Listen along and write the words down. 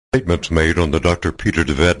Statements made on the Dr. Peter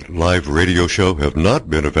DeVette live radio show have not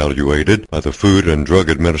been evaluated by the Food and Drug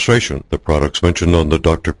Administration. The products mentioned on the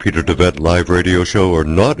Dr. Peter DeVette live radio show are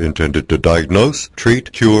not intended to diagnose,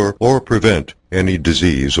 treat, cure, or prevent any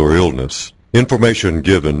disease or illness. Information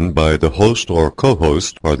given by the host or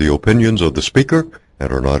co-host are the opinions of the speaker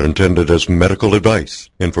and are not intended as medical advice.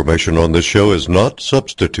 Information on this show is not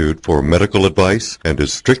substitute for medical advice and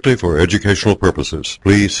is strictly for educational purposes.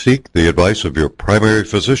 Please seek the advice of your primary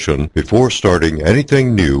physician before starting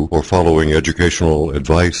anything new or following educational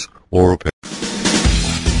advice or opinion.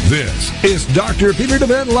 This is Dr. Peter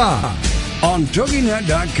DeVette Live on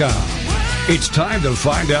TogiNet.com. It's time to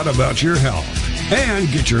find out about your health and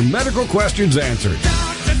get your medical questions answered.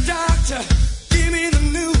 Doctor, give me the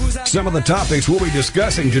news. Some of the topics we'll be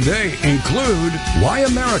discussing today include why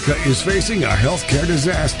America is facing a healthcare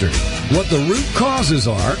disaster, what the root causes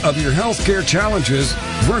are of your healthcare challenges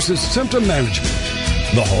versus symptom management,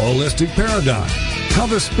 the holistic paradigm, how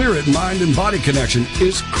the spirit, mind, and body connection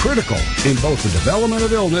is critical in both the development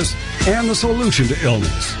of illness and the solution to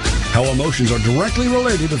illness, how emotions are directly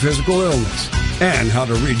related to physical illness, and how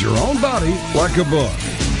to read your own body like a book.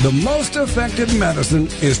 The most effective medicine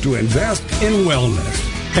is to invest in wellness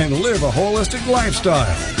and live a holistic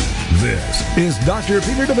lifestyle. This is Dr.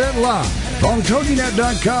 Peter DeVette Live on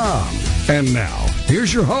TogiNet.com. And now,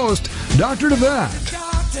 here's your host, Dr. DeVette.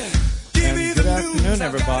 And good afternoon,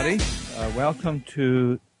 everybody. Welcome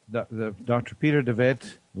to the Dr. Peter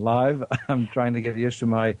DeVette Live. I'm trying to get used to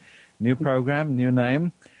my new program, new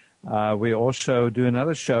name. We also do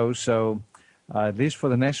another show, so at least for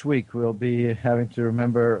the next week, we'll be having to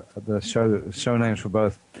remember the show names for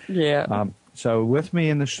both. Yeah. So with me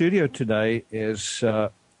in the studio today is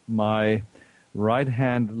my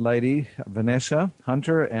right-hand lady, Vanessa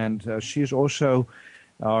Hunter, and she's also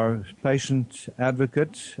our patient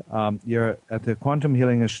advocate. You're at the Quantum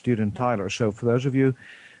Healing Institute in Tyler. So for those of you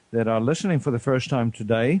that are listening for the first time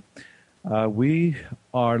today, we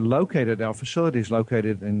are located, our facility is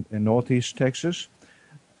located in Northeast Texas,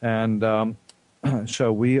 and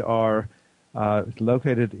so we are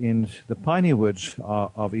located in the piney woods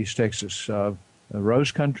of East Texas,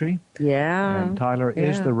 Rose Country. Yeah. And Tyler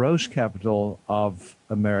is the rose capital of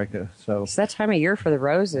America. So it's that time of year for the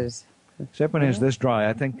roses. Except when it's this dry.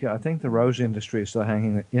 I think the rose industry is still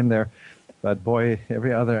hanging in there. But boy,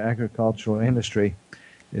 every other agricultural industry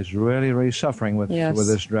is really, really suffering with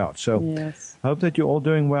this drought. So I hope that you're all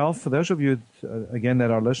doing well. For those of you, again,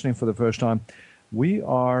 that are listening for the first time, we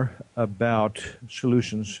are about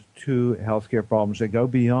solutions to healthcare problems that go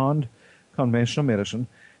beyond conventional medicine.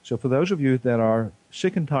 So for those of you that are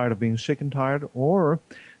sick and tired of being sick and tired, or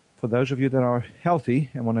for those of you that are healthy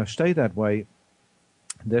and want to stay that way,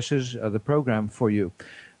 this is the program for you.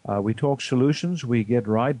 We talk solutions. We get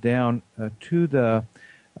right down to the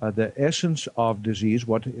essence of disease,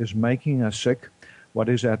 what is making us sick, what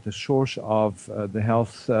is at the source of the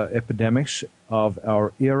health epidemics of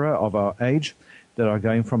our era, of our age, that are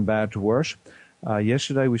going from bad to worse.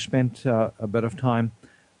 Yesterday we spent a bit of time,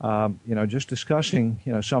 just discussing,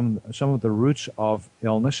 some of the roots of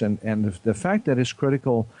illness and the fact that it's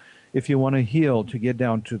critical if you want to heal to get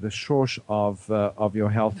down to the source of your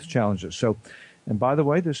health challenges. So, and by the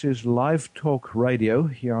way, this is live talk radio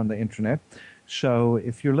here on the internet. So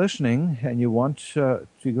if you're listening and you want to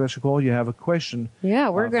give us a call, you have a question. Yeah,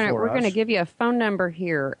 we're gonna give you a phone number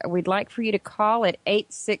here. We'd like for you to call at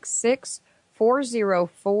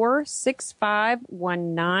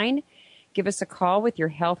 866-404-6519. Give us a call with your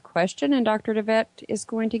health question, and Dr. DeVette is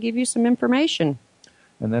going to give you some information.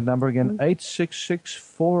 And that number again,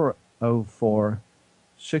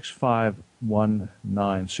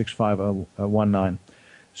 866-404-6519.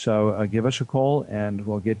 So give us a call, and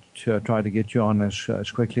we'll try to get you on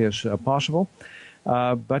as quickly as possible.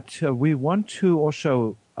 But we want to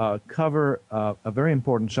also cover a very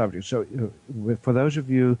important subject. So for those of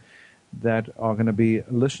you that are going to be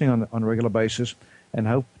listening on a regular basis, and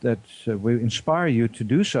hope that we inspire you to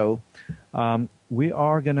do so, we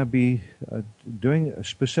are going to be doing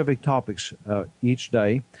specific topics each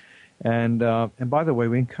day. And by the way,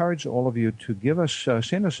 we encourage all of you to give us,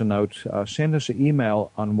 send us a note, send us an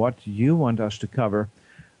email on what you want us to cover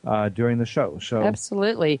during the show. So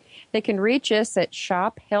absolutely. They can reach us at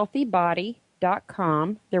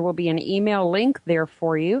shophealthybody.com. There will be an email link there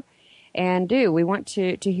for you. And we want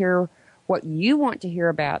to hear what you want to hear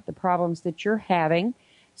about, the problems that you're having,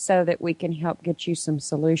 so that we can help get you some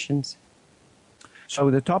solutions. So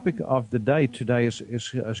the topic of the day today is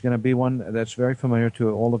going to be one that's very familiar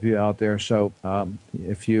to all of you out there. So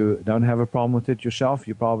if you don't have a problem with it yourself,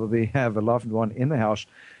 you probably have a loved one in the house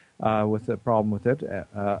with a problem with it,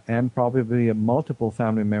 and probably multiple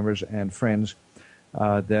family members and friends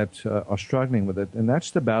that are struggling with it, and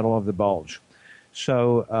that's the battle of the bulge.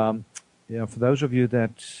 So, for those of you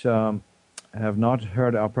that have not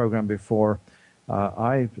heard our program before,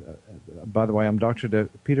 by the way, I'm Dr.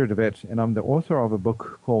 Peter DeVette, and I'm the author of a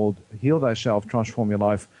book called Heal Thyself, Transform Your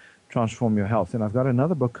Life, Transform Your Health. And I've got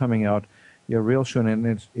another book coming out here real soon,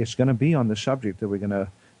 and it's going to be on the subject that we're going to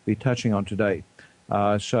be touching on today.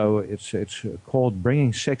 So it's called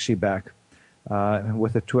Bringing Sexy Back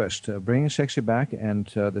with a twist. Bringing Sexy Back, and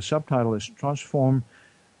the subtitle is Transform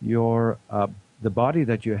Your the body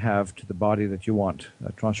that you have to the body that you want.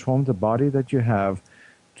 Transform the body that you have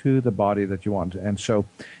to the body that you want. And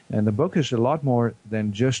the book is a lot more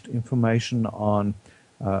than just information on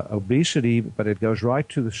obesity, but it goes right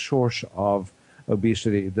to the source of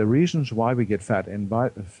obesity, the reasons why we get fat. And by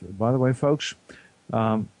the way, folks,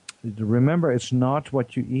 remember, it's not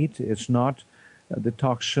what you eat, it's not the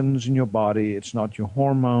toxins in your body, it's not your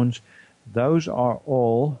hormones. Those are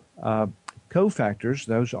all cofactors,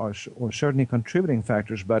 those are certainly contributing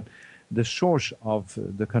factors, but the source of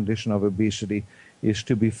the condition of obesity is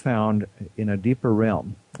to be found in a deeper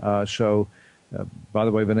realm. By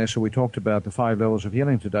the way, Vanessa, we talked about the 5 levels of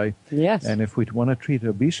healing today. Yes. And if we want to treat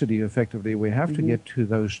obesity effectively, we have to get to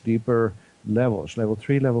those deeper levels, level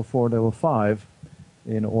 3, level 4, level 5,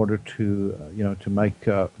 in order to make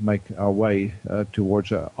our way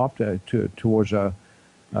towards a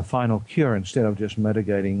final cure instead of just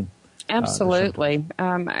mitigating. Absolutely.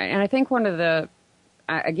 And I think one of the,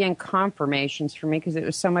 again, confirmations for me, because it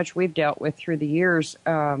was so much we've dealt with through the years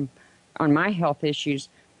on my health issues.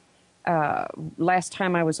 Last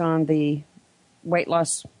time I was on the weight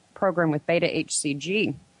loss program with Beta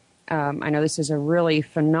HCG, I know this is a really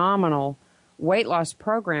phenomenal weight loss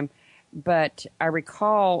program, but I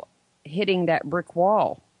recall hitting that brick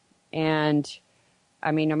wall. And,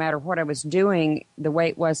 I mean, no matter what I was doing, the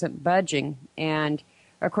weight wasn't budging. And,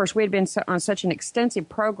 of course, we had been on such an extensive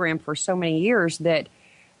program for so many years that,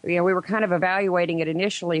 we were kind of evaluating it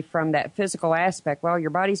initially from that physical aspect. Well, your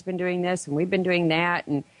body's been doing this, and we've been doing that,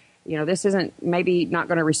 and, this isn't maybe not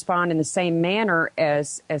going to respond in the same manner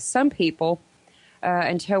as some people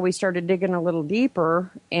until we started digging a little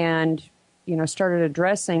deeper and, started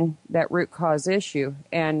addressing that root cause issue.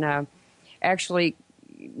 And actually,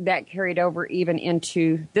 that carried over even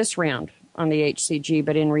into this round on the HCG.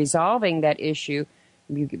 But in resolving that issue,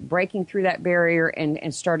 breaking through that barrier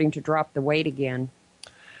and starting to drop the weight again.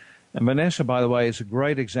 And Vanessa, by the way, is a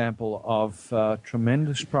great example of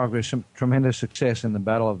tremendous progress, tremendous success in the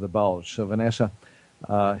battle of the bulge. So, Vanessa,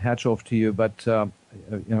 hats off to you. But for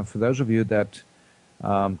those of you that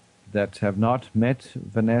have not met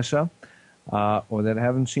Vanessa or that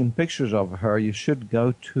haven't seen pictures of her, you should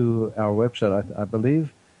go to our website. I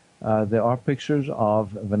believe there are pictures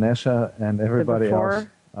of Vanessa and everybody else.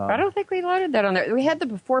 I don't think we loaded that on there. We had the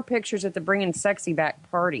before pictures at the Bringing Sexy Back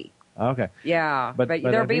party. Okay. Yeah, but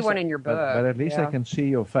there'll be one in your book. But at least I can see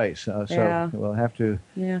your face. We'll have to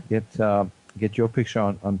get your picture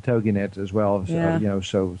on TogiNet as well,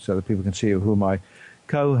 so that people can see who my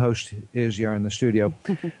co-host is here in the studio.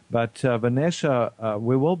 But Vanessa,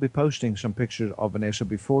 we will be posting some pictures of Vanessa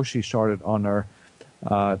before she started on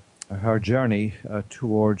her journey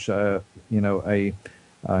towards a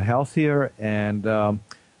healthier and a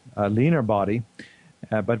leaner body.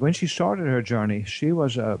 But when she started her journey, she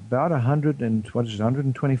was about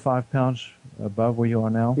 125 pounds above where you are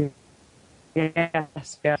now?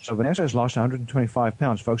 Yes. So Vanessa has lost 125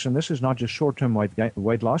 pounds, folks, and this is not just short-term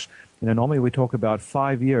weight loss. Normally we talk about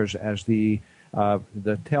 5 years as the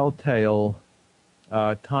telltale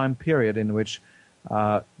time period in which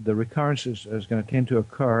the recurrence is going to tend to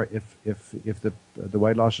occur if the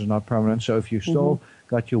weight loss is not permanent. So if you still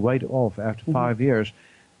got your weight off after 5 years,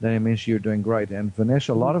 then it means you're doing great. And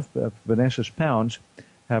Vanessa, a lot of Vanessa's pounds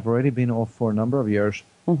have already been off for a number of years,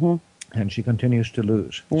 and she continues to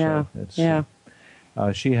lose. Yeah, so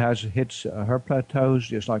she has hit her plateaus,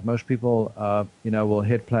 just like most people, will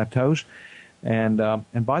hit plateaus. And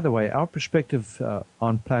by the way, our perspective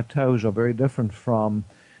on plateaus are very different from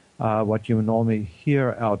what you normally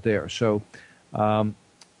hear out there. So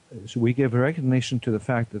we give recognition to the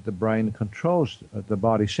fact that the brain controls the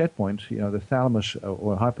body set point, the thalamus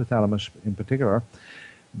or hypothalamus in particular,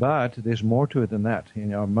 but there's more to it than that.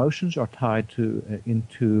 Our emotions are tied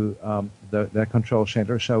into that control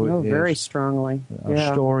center. So very strongly.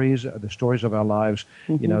 Stories, the stories of our lives,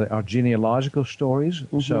 our genealogical stories.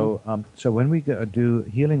 So when we do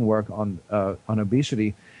healing work on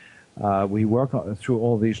obesity, we work through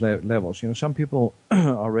all these levels. Some people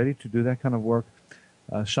are ready to do that kind of work.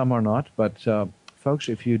 Some are not, but folks,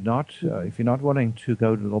 if you're not wanting to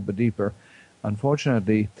go a little bit deeper,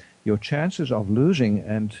 unfortunately, your chances of losing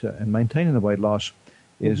and maintaining the weight loss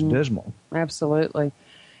is dismal. Absolutely.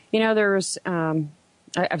 There's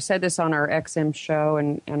I've said this on our XM show,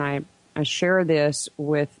 and I share this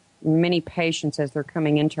with many patients as they're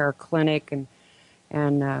coming into our clinic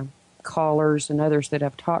and callers and others that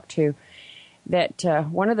I've talked to, that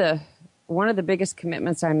one of the biggest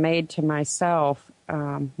commitments I made to myself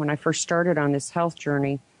when I first started on this health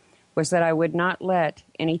journey was that I would not let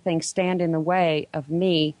anything stand in the way of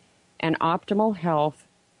me and optimal health,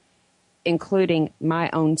 including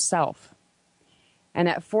my own self. And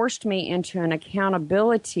that forced me into an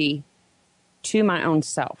accountability to my own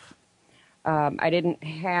self. I didn't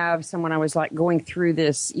have someone I was like going through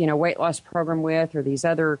this, weight loss program with, or these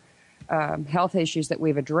other health issues that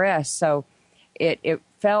we've addressed. So it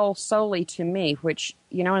fell solely to me, which,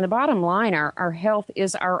 in the bottom line, our health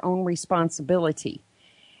is our own responsibility.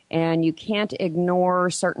 And you can't ignore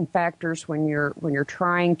certain factors when you're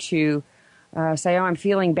trying to say, oh, I'm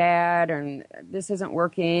feeling bad, and this isn't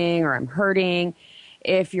working, or I'm hurting.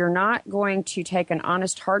 If you're not going to take an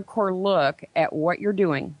honest, hardcore look at what you're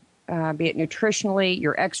doing, be it nutritionally,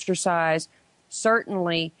 your exercise,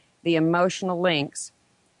 certainly the emotional links,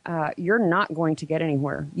 you're not going to get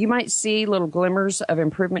anywhere. You might see little glimmers of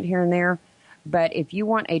improvement here and there, but if you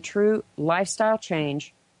want a true lifestyle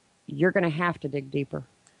change, you're going to have to dig deeper.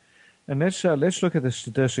 And let's look at the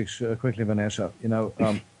statistics quickly, Vanessa.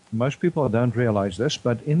 Most people don't realize this,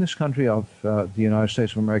 but in this country of the United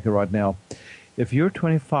States of America right now, if you're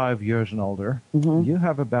 25 years and older, you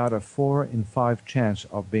have about a 4 in 5 chance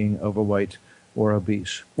of being overweight or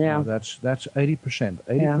obese. Yeah. That's 80%.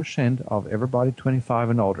 80% of everybody 25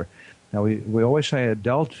 and older. Now, we always say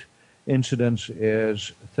adult incidence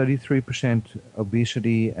is 33%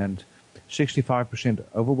 obesity and 65%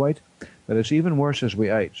 overweight, but it's even worse as we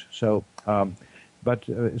age. So, but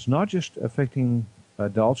it's not just affecting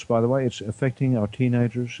adults, by the way. It's affecting our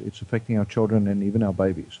teenagers, it's affecting our children, and even our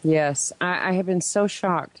babies. Yes, I have been so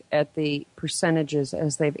shocked at the percentages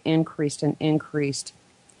as they've increased and increased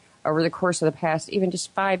over the course of the past, even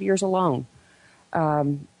just 5 years alone.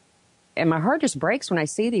 And my heart just breaks when I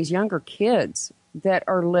see these younger kids that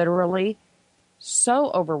are literally so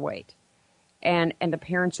overweight, and the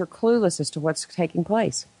parents are clueless as to what's taking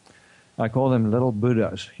place. I call them little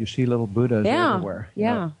Buddhas. You see little Buddhas everywhere.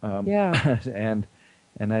 Yeah.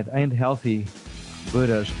 And that ain't healthy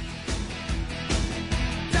Buddhas.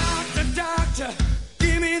 Doctor,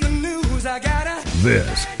 give me the news. I gotta.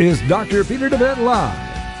 This is Dr. Peter DeVette Live.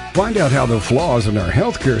 Find out how the flaws in our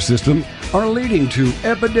healthcare system are leading to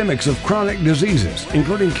epidemics of chronic diseases,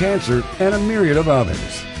 including cancer and a myriad of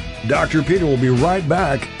others. Dr. Peter will be right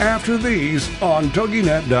back after these on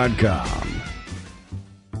TogiNet.com.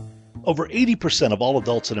 Over 80% of all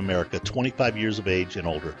adults in America 25 years of age and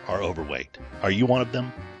older are overweight. Are you one of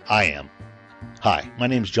them? I am. Hi, my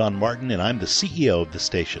name is John Martin, and I'm the CEO of the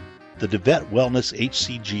station. The DeVette Wellness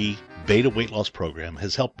HCG Beta Weight Loss Program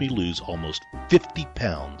has helped me lose almost 50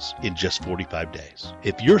 pounds in just 45 days.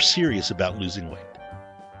 If you're serious about losing weight,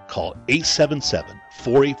 call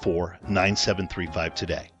 877-484-9735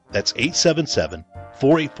 today. That's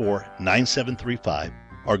 877-484-9735.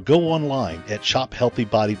 Or go online at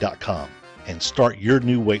shophealthybody.com and start your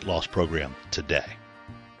new weight loss program today.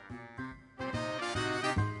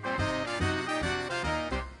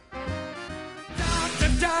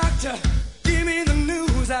 Doctor, give me the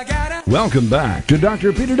news. I gotta. Welcome back to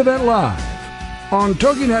Dr. Peter DeVette Live on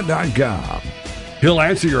TogiNet.com. He'll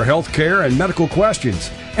answer your health care and medical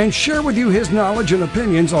questions and share with you his knowledge and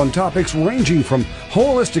opinions on topics ranging from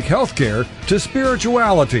holistic health care to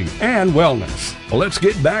spirituality and wellness. Let's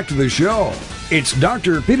get back to the show. It's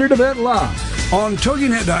Dr. Peter DeVette Live on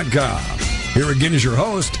TogiNet.com. Here again is your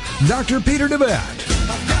host, Dr. Peter DeVette.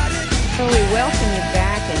 So we welcome you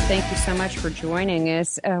back, and thank you so much for joining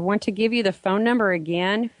us. I want to give you the phone number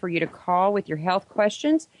again for you to call with your health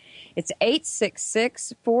questions. It's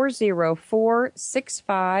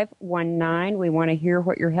 866-404-6519. We want to hear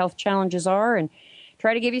what your health challenges are and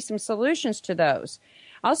try to give you some solutions to those.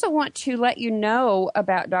 I also want to let you know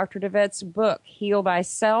about Dr. DeVette's book, Heal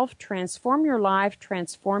Thyself, Transform Your Life,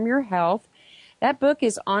 Transform Your Health. That book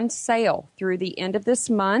is on sale through the end of this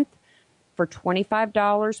month for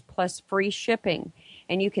 $25 plus free shipping.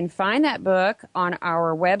 And you can find that book on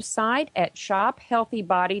our website at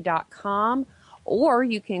shophealthybody.com, or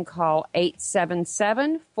you can call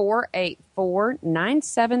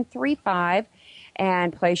 877-484-9735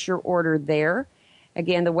 and place your order there.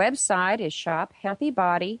 Again, the website is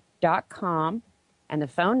shophealthybody.com, and the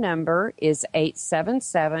phone number is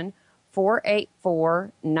 877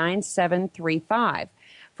 484-9735.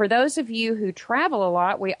 For those of you who travel a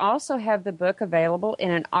lot, we also have the book available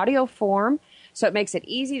in an audio form, so it makes it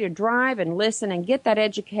easy to drive and listen and get that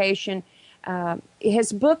education.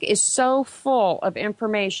 His book is so full of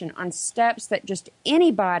information on steps that just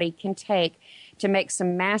anybody can take to make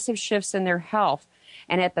some massive shifts in their health.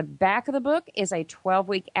 And at the back of the book is a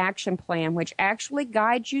 12-week action plan, which actually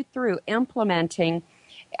guides you through implementing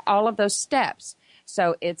all of those steps.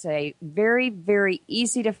 So it's a very, very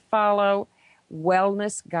easy to follow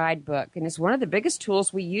wellness guidebook. And it's one of the biggest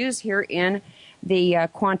tools we use here in the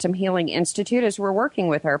Quantum Healing Institute as we're working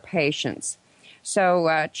with our patients.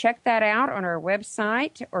 So check that out on our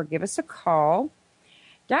website or give us a call.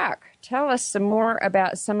 Doc, tell us some more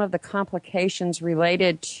about some of the complications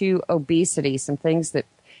related to obesity, some things that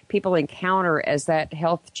people encounter as that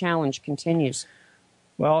health challenge continues.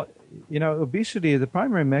 Well, obesity, the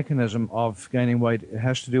primary mechanism of gaining weight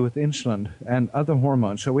has to do with insulin and other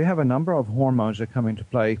hormones. So we have a number of hormones that come into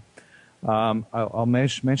play. I'll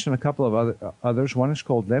mention a couple of others. One is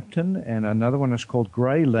called leptin, and another one is called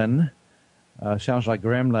ghrelin. Sounds like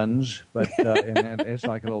gremlins, but and it's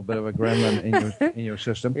like a little bit of a gremlin in your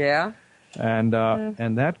system. Yeah. And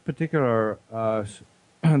that particular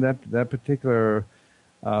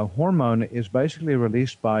hormone is basically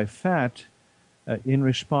released by fat in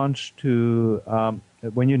response to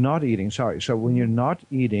when you're not eating. So when you're not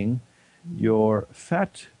eating, your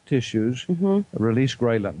fat tissues release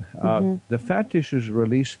ghrelin. The fat tissues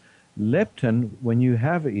release leptin when you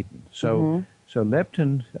have eaten. So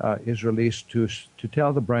leptin is released to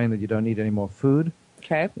tell the brain that you don't need any more food.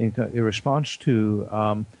 Okay. In response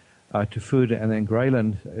to food, and then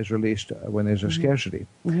ghrelin is released when there's a scarcity.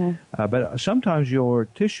 But sometimes your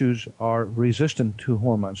tissues are resistant to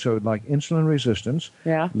hormones. So like insulin resistance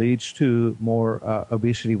leads to more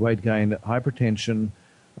obesity, weight gain, hypertension,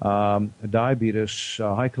 diabetes,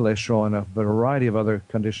 high cholesterol, and a variety of other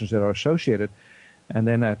conditions that are associated. And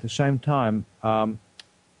then at the same time,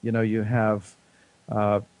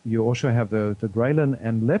 you also have the ghrelin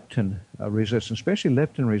and leptin resistance, especially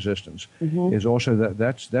leptin resistance is also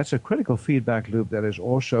that's a critical feedback loop that is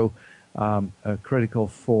also critical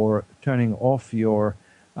for turning off your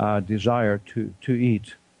desire to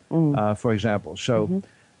eat, for example. So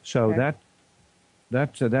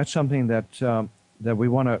that's something that we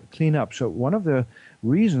want to clean up. So one of the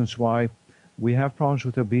reasons why we have problems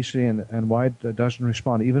with obesity and why it doesn't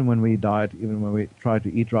respond even when we diet, even when we try to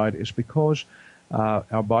eat right, is because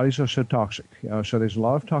our bodies are so toxic. So there's a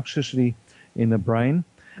lot of toxicity in the brain,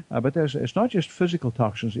 but it's not just physical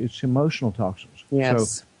toxins, it's emotional toxins.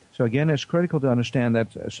 Yes. So again, it's critical to understand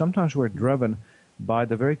that sometimes we're driven by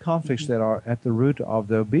the very conflicts that are at the root of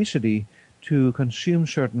the obesity to consume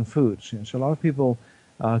certain foods. And so a lot of people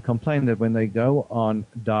complain that when they go on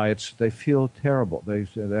diets, they feel terrible. They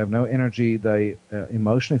have no energy. They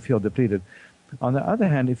emotionally feel depleted. On the other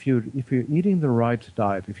hand, if you're eating the right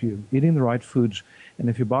diet, if you're eating the right foods, and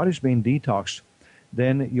if your body's being detoxed,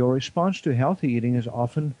 then your response to healthy eating is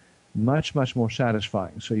often much, much more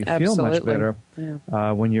satisfying. So you feel much better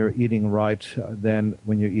when you're eating right than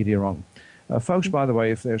when you're eating wrong. Folks, by the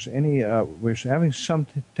way, if there's any, we're having some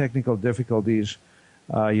technical difficulties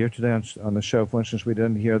here today on the show. For instance, we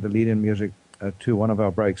didn't hear the lead-in music to one of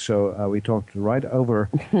our breaks, so we talked right over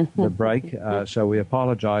the break, so we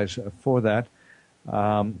apologize for that.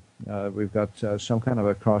 We've got some kind of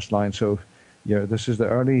a cross line, so this is the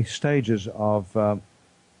early stages of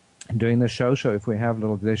doing the show, so if we have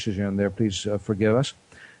little glitches here and there, please forgive us,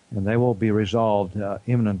 and they will be resolved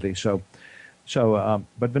imminently. But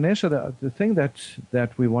Vanessa, the thing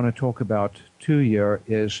that we want to talk about too here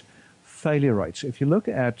is failure rates. If you look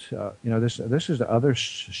at, this is the other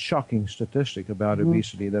shocking statistic about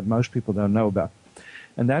obesity that most people don't know about.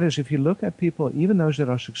 And that is, if you look at people, even those that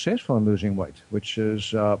are successful in losing weight, which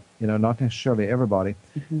is, not necessarily everybody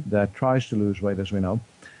that tries to lose weight, as we know.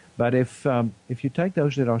 But if you take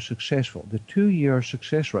those that are successful, the 2-year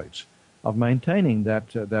success rates of maintaining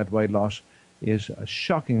that weight loss is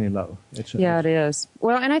shockingly low. It is.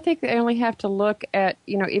 Well, and I think they only have to look at,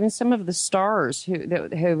 even some of the stars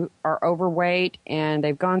who are overweight and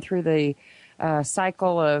they've gone through the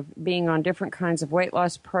cycle of being on different kinds of weight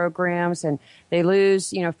loss programs, and they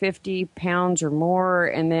lose, 50 pounds or more,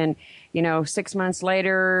 and then, 6 months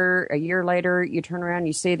later, a year later, you turn around and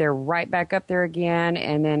you see they're right back up there again,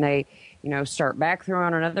 and then they, start back through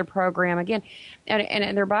on another program again.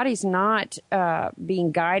 And their body's not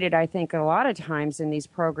being guided, I think, a lot of times in these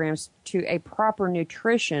programs to a proper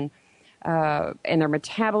nutrition, and their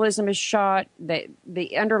metabolism is shot.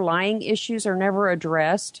 The underlying issues are never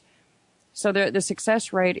addressed. So the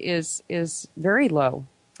success rate is very low.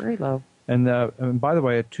 Very low. And by the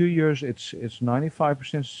way, at 2 years, it's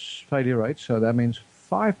 95% failure rate. So that means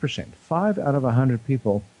 5%, 5 out of 100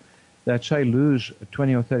 people that say lose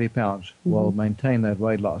 20 or 30 pounds will maintain that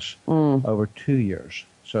weight loss over 2 years.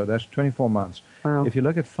 So that's 24 months. Wow. If you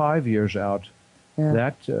look at 5 years out,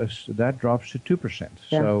 that drops to 2%.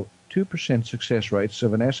 So 2% success rate. So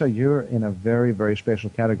Vanessa, you're in a very, very special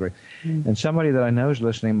category. And somebody that I know is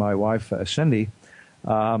listening, my wife Cindy,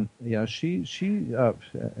 she's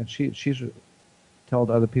told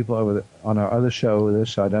other people on our other show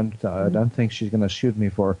this. I don't think she's going to shoot me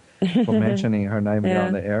for mentioning her name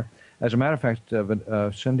on the air. As a matter of fact,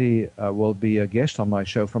 Cindy will be a guest on my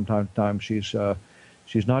show from time to time. She's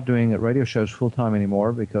not doing radio shows full time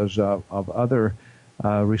anymore because of other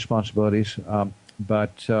responsibilities.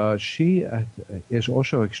 But she is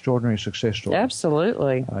also an extraordinary success story.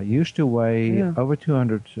 Absolutely. Used to weigh over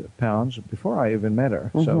 200 pounds before I even met her.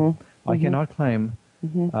 So I cannot claim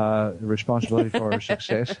responsibility for her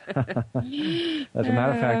success. As a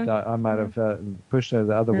matter of fact, I might have pushed her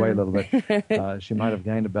the other way a little bit. She might have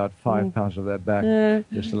gained about 5 pounds of that back,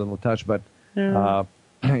 just a little touch. But the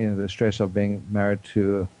stress of being married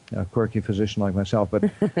to a quirky physician like myself, but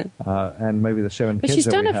and maybe the 7 kids. But she's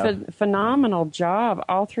that done a phenomenal job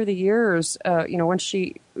all through the years. Once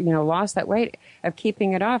she lost that weight, of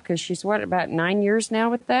keeping it off, because she's about 9 years now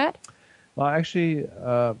with that. Well, actually.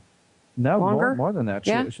 No, more than that.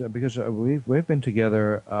 Yeah. Because we've been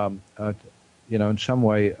together, in some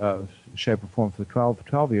way, shape, or form for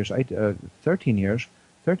 12 years, 13 years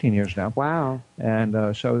now. Wow.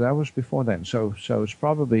 And so that was before then. So it's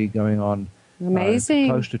probably going on amazing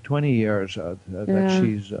close to 20 years that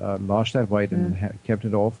she's lost that weight and kept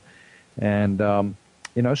it off. And so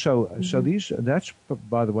that's,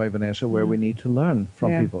 by the way, Vanessa, where we need to learn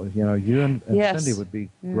from people. You and Cindy would be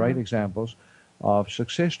great examples of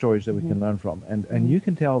success stories that we can learn from. And you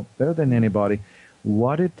can tell better than anybody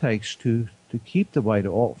what it takes to keep the weight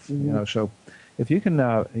off. So if you can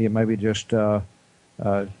maybe just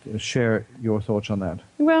share your thoughts on that.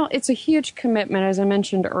 Well, it's a huge commitment, as I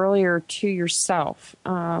mentioned earlier, to yourself.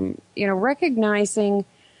 Recognizing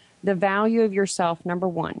the value of yourself, number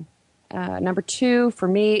one. Number two, for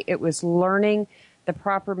me, it was learning the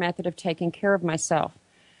proper method of taking care of myself.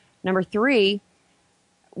 Number three,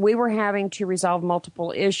 we were having to resolve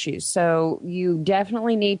multiple issues. So you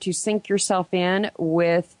definitely need to sync yourself in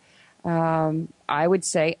with, I would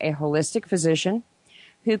say, a holistic physician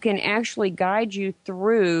who can actually guide you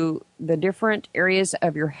through the different areas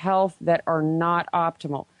of your health that are not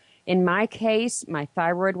optimal. In my case, my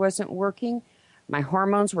thyroid wasn't working. My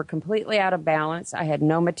hormones were completely out of balance. I had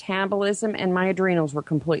no metabolism, and my adrenals were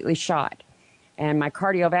completely shot. And my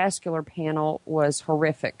cardiovascular panel was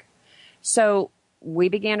horrific. So we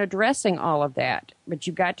began addressing all of that. But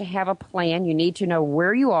you've got to have a plan. You need to know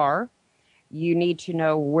where you are. You need to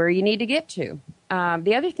know where you need to get to.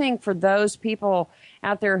 The other thing for those people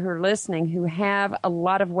out there who are listening who have a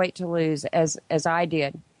lot of weight to lose, as I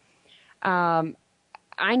did,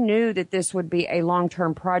 I knew that this would be a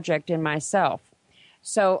long-term project in myself.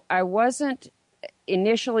 So I wasn't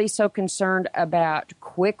initially so concerned about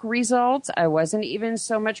quick results. I wasn't even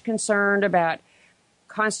so much concerned about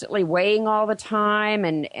constantly weighing all the time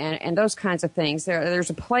and those kinds of things. There's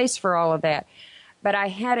a place for all of that. But I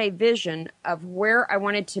had a vision of where I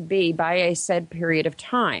wanted to be by a said period of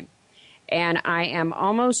time. And I am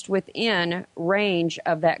almost within range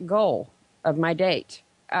of that goal of my date.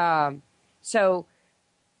 So,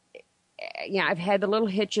 I've had the little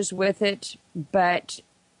hitches with it, but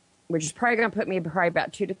which is probably going to put me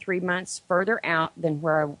about 2 to 3 months further out than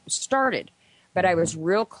where I started. But I was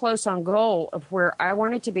real close on goal of where I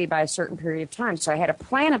wanted to be by a certain period of time. So I had a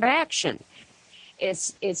plan of action.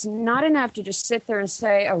 It's not enough to just sit there and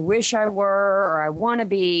say, I wish I were, or I want to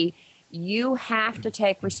be. You have to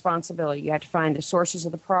take responsibility. You have to find the sources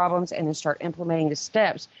of the problems and then start implementing the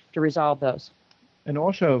steps to resolve those. And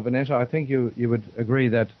also, Vanessa, I think you would agree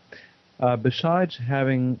that besides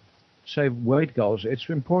having, say, weight goals, it's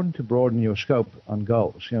important to broaden your scope on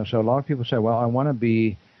goals. So a lot of people say, well, I want to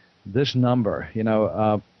be this number.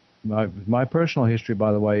 My personal history,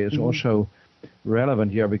 by the way, is also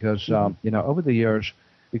relevant here because, over the years,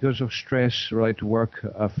 because of stress related to work,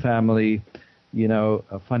 family,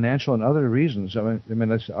 financial and other reasons.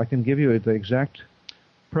 I can give you the exact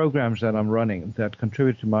programs that I'm running that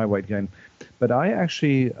contribute to my weight gain. But I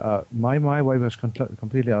actually, my weight was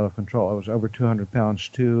completely out of control. I was over 200 pounds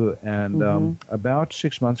too. And about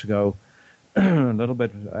 6 months ago, a little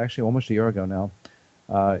bit, actually almost a year ago now,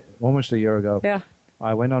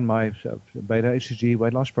 I went on my Beta HCG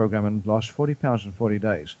weight loss program and lost 40 pounds in 40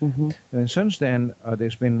 days. And since then,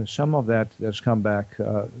 there's been some of that that's come back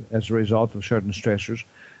as a result of certain stressors.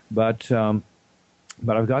 But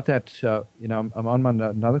I've got that, I'm on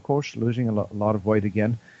another course, losing a lot of weight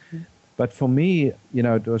again. But for me,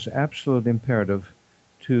 it was absolutely imperative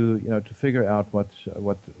to figure out what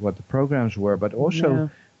the programs were, but also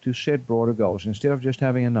to set broader goals instead of just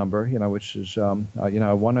having a number, which is,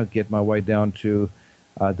 I want to get my weight down to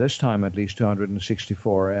this time at least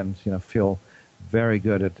 264, and feel very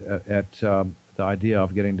good at the idea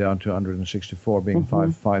of getting down to 164, being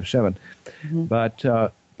 5'7".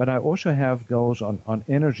 But I also have goals on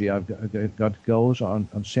energy. I've got goals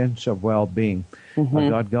on sense of well-being. I've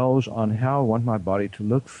got goals on how I want my body to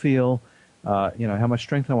look, feel, how much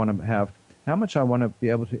strength I want to have, how much I want to be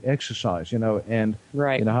able to exercise, and how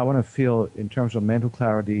I want to feel in terms of mental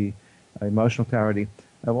clarity, emotional clarity.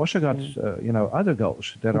 I've also got, other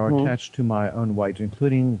goals that are attached to my own weight,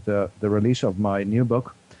 including the release of my new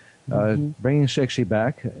book, Bringing Sexy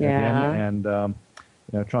Back Again, and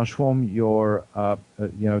transform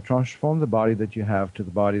transform the body that you have to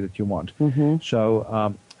the body that you want.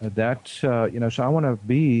 So so I want to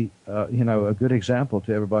be, a good example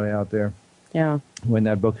to everybody out there. When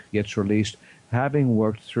that book gets released, having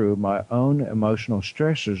worked through my own emotional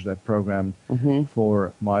stressors that programmed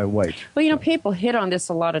for my weight. Well, people hit on this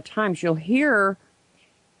a lot of times. You'll hear,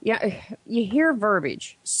 you hear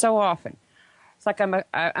verbiage so often. It's like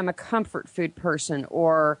I'm a comfort food person,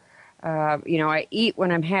 or I eat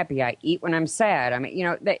when I'm happy, I eat when I'm sad. I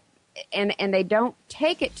mean, and they don't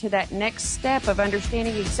take it to that next step of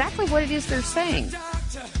understanding exactly what it is they're saying.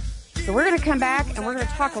 So we're going to come back and we're going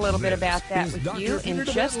to talk a little bit about that with you in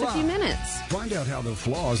just a few minutes. Find out how the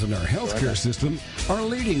flaws in our healthcare system are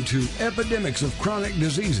leading to epidemics of chronic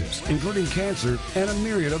diseases, including cancer and a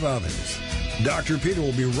myriad of others. Dr. Peter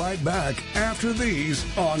will be right back after these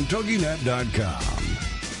on TogiNet.com.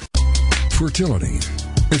 Fertility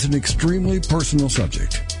is an extremely personal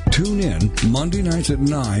subject. Tune in Monday nights at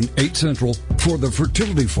 9, 8 Central for the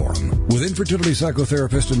Fertility Forum with infertility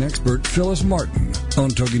psychotherapist and expert Phyllis Martin on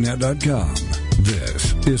TogiNet.com.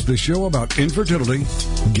 This is the show about infertility,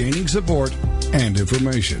 gaining support, and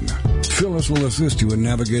information. Phyllis will assist you in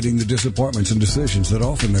navigating the disappointments and decisions that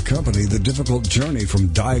often accompany the difficult journey from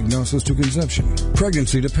diagnosis to conception,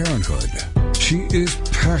 pregnancy to parenthood. She is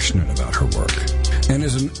passionate about her work and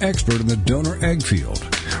is an expert in the donor egg field,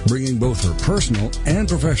 bringing both her personal and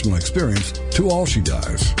professional experience to all she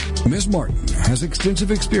does. Ms. Martin has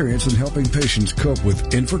extensive experience in helping patients cope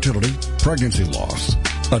with infertility, pregnancy loss,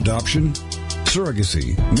 adoption,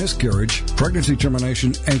 surrogacy, miscarriage, pregnancy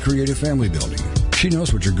termination, and creative family building. She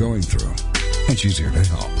knows what you're going through, and she's here to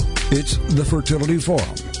help. It's the Fertility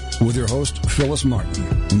Forum with your host, Phyllis Martin,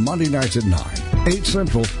 Monday nights at 9, 8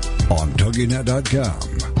 Central on TogiNet.com.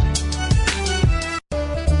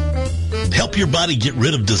 Help your body get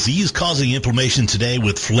rid of disease-causing inflammation today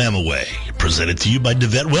with Flamaway, presented to you by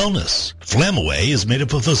DeVette Wellness. Flamaway is made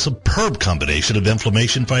up of a superb combination of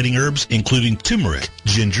inflammation-fighting herbs, including turmeric,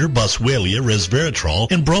 ginger, boswellia,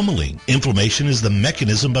 resveratrol, and bromelain. Inflammation is the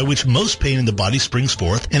mechanism by which most pain in the body springs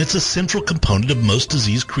forth, and it's a central component of most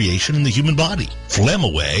disease creation in the human body.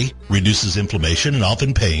 Flamaway reduces inflammation and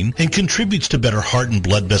often pain, and contributes to better heart and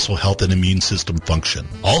blood vessel health and immune system function.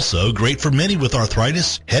 Also, great for many with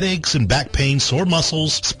arthritis, headaches, and back pain, sore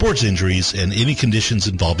muscles, sports injuries, and any conditions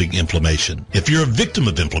involving inflammation. If you're a victim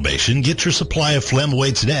of inflammation, get your supply of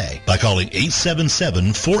Flamaway today by calling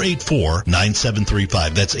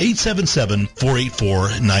 877-484-9735. That's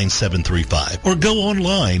 877-484-9735. Or go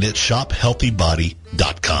online at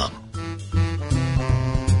shophealthybody.com.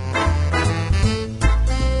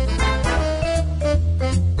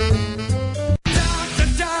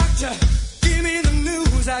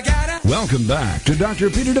 Welcome back to Dr.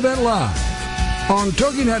 Peter DeVette Live on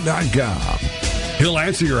TogiNet.com. He'll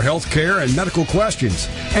answer your health care and medical questions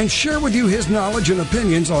and share with you his knowledge and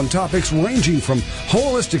opinions on topics ranging from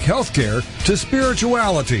holistic health care to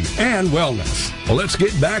spirituality and wellness. Well, let's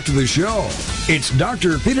get back to the show. It's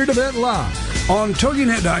Dr. Peter DeVette Live on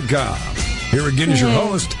TogiNet.com. Here again is your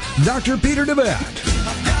host, Dr. Peter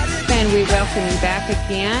DeVette. And we welcome you back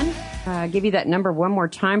again. Give you that number one more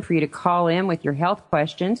time for you to call in with your health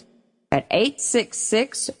questions at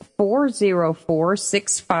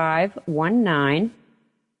 866-404-6519,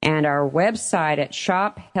 and our website at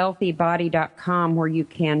shophealthybody.com, where you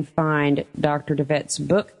can find Dr. DeVette's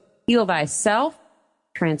book, Heal Thyself,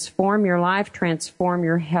 Transform Your Life, Transform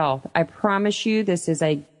Your Health. I promise you this is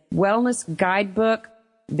a wellness guidebook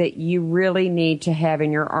that you really need to have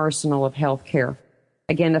in your arsenal of health care.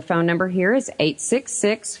 Again, the phone number here is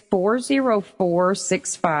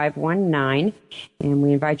 866-404-6519, and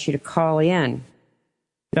we invite you to call in.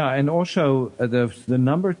 Yeah, and also the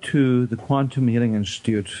number to the Quantum Healing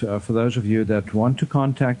Institute, for those of you that want to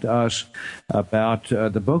contact us about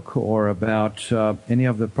the book or about any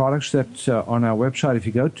of the products that on our website, if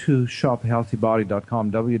you go to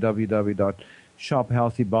shophealthybody.com,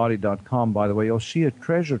 www.shophealthybody.com, by the way, you'll see a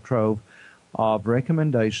treasure trove of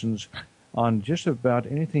recommendations on just about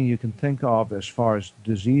anything you can think of as far as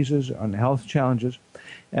diseases and health challenges.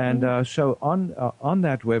 And so on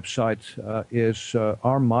that website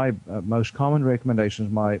are my most common recommendations,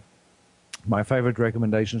 my favorite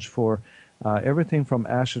recommendations for everything from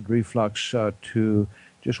acid reflux to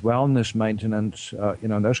just wellness maintenance,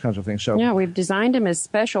 those kinds of things. So yeah, we've designed them as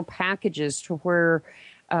special packages to where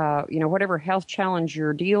whatever health challenge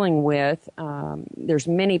you're dealing with, there's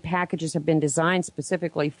many packages have been designed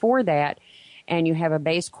specifically for that. And you have a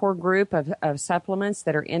base core group of supplements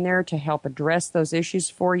that are in there to help address those issues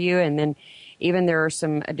for you. And then even there are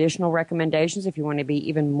some additional recommendations if you want to be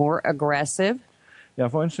even more aggressive. Yeah,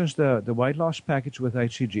 for instance, the weight loss package with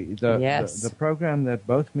HCG, the program that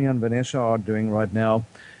both me and Vanessa are doing right now,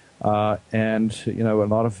 and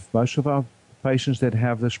most of our patients that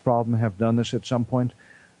have this problem have done this at some point,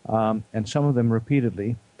 and some of them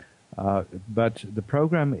repeatedly. But the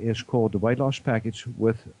program is called the Weight Loss Package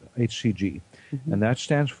with HCG, and that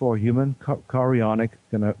stands for human chorionic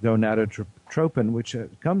gonadotropin, which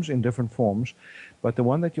comes in different forms. But the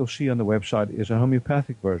one that you'll see on the website is a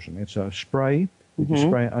homeopathic version. It's a spray that you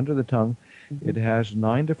spray under the tongue. It has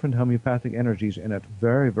 9 different homeopathic energies in it,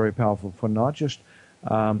 very, very powerful for not just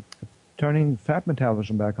turning fat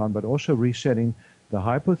metabolism back on, but also resetting the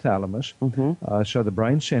hypothalamus, so the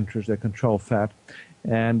brain centers that control fat.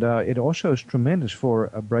 And it also is tremendous for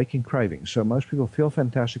breaking cravings. So most people feel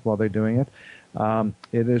fantastic while they're doing it.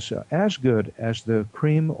 It is as good as the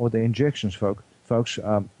cream or the injections, folks.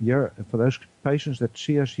 For those patients that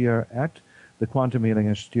see us here at the Quantum Healing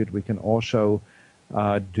Institute, we can also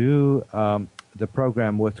do the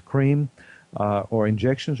program with cream or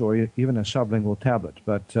injections or even a sublingual tablet.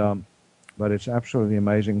 But it's absolutely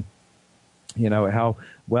amazing, how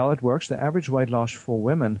well it works. The average weight loss for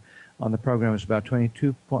women on the program is about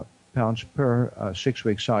 22 pounds per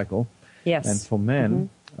 6-week cycle. Yes. And for men,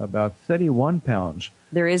 about 31 pounds.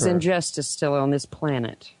 There is injustice still on this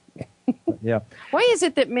planet. Yeah. Why is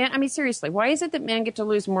it that seriously, why is it that men get to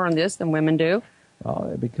lose more on this than women do?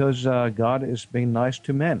 Because God is being nice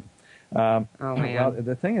to men. Man. Well,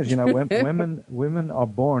 the thing is, women are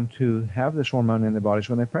born to have this hormone in their bodies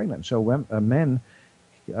when they're pregnant. So men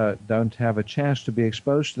don't have a chance to be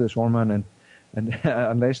exposed to this hormone and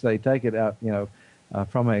unless they take it out,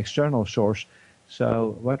 from an external source.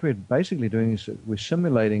 So what we're basically doing is we're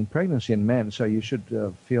simulating pregnancy in men. So you should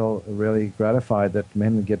feel really gratified that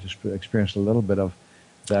men get to experience a little bit of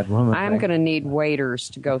that woman. I'm going to need waiters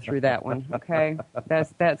to go through that one. Okay,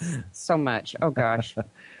 that's so much. Oh gosh.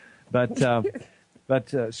 But the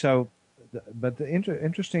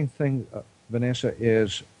interesting thing, Vanessa,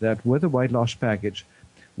 is that with the weight loss package,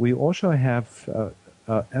 we also have.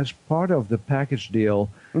 As part of the package deal,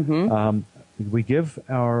 we give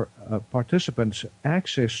our participants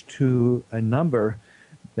access to a number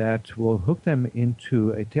that will hook them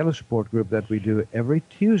into a telesupport group that we do every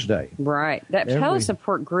Tuesday. Right. That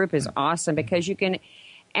telesupport group is awesome because you can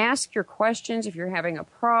ask your questions if you're having a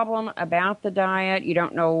problem about the diet. You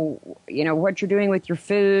don't know, what you're doing with your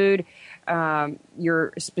food.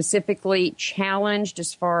 You're specifically challenged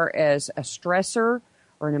as far as a stressor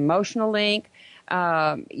or an emotional link.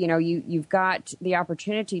 You've got the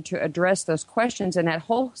opportunity to address those questions, and that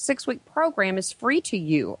whole 6-week program is free to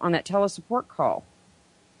you on that telesupport call.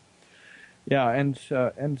 Yeah, and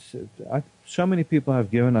so many people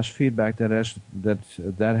have given us feedback that has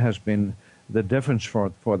been the difference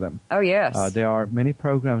for them. Oh, yes. There are many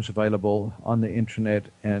programs available on the internet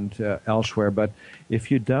and elsewhere, but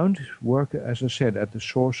if you don't work, as I said, at the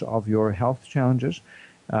source of your health challenges,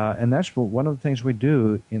 and that's one of the things we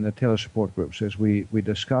do in the telesupport groups is we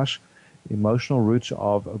discuss emotional roots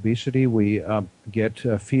of obesity. We get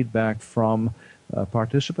feedback from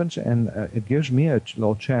participants, and it gives me a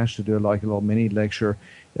little chance to do like a little mini lecture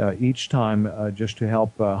each time just to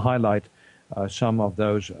help highlight some of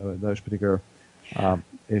those particular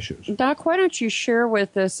issues. Doc, why don't you share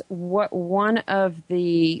with us what one of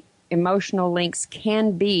the emotional links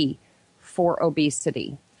can be for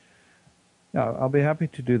obesity? Yeah, I'll be happy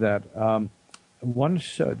to do that.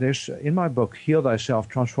 There's in my book, Heal Thyself,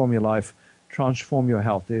 Transform Your Life, Transform Your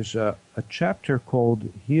Health. There's a chapter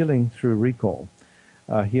called Healing Through Recall.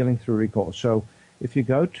 Healing Through Recall. So if you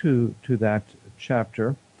go to that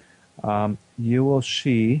chapter, you will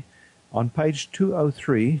see on page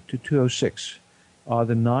 203 to 206 are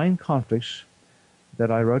the 9 conflicts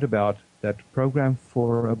that I wrote about that program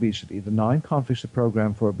for obesity, the 9 conflicts of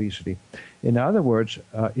program for obesity. In other words,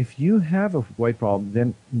 if you have a weight problem,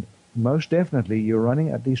 then most definitely you're running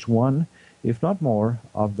at least one, if not more,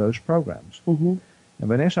 of those programs. Mm-hmm. And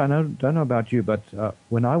Vanessa, I don't know about you, but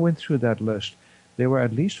when I went through that list, there were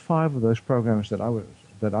at least 5 of those programs that I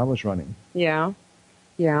was running. Yeah,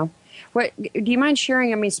 yeah. What do you mind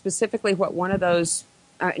sharing? I mean, specifically, what one of those,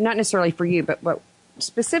 not necessarily for you, but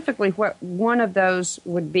specifically what one of those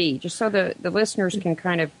would be, just so the listeners can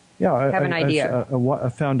kind of have an idea. A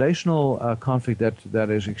foundational conflict that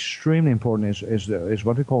is extremely important is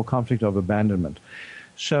what we call conflict of abandonment.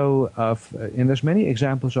 So, and there's many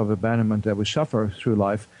examples of abandonment that we suffer through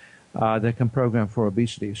life that can program for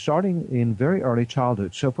obesity, starting in very early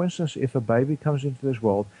childhood. So, for instance, if a baby comes into this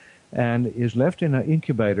world and is left in an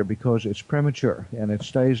incubator because it's premature and it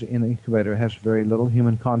stays in the incubator, has very little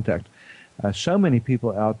human contact, so many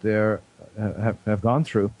people out there have gone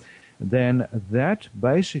through, then that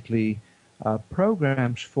basically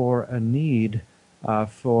programs for a need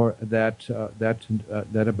for that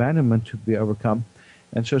abandonment to be overcome.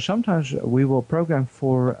 And so sometimes we will program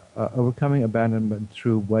for overcoming abandonment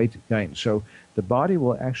through weight gain. So the body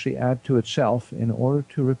will actually add to itself in order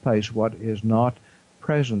to replace what is not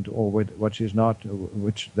present or which is not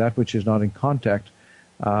in contact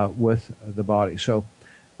with the body. So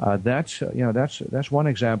that's one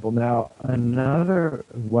example. Now another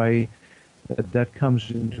way that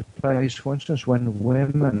comes into place, for instance, when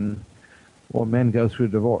women or men go through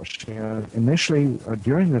divorce. Initially,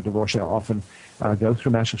 during the divorce, they often go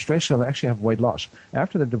through massive stress, so they actually have weight loss.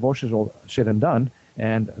 After the divorce is all said and done,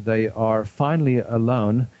 and they are finally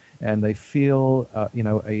alone, and they feel,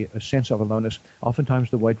 a sense of aloneness, oftentimes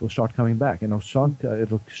the weight will start coming back, and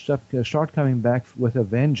it'll start coming back with a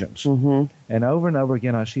vengeance. Mm-hmm. And over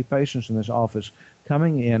again, I see patients in this office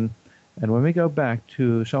coming in, and when we go back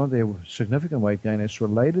to some of their significant weight gain, it's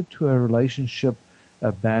related to a relationship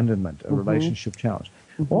abandonment, a relationship challenge.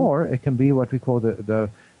 Mm-hmm. Or it can be what we call the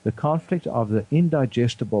conflict of the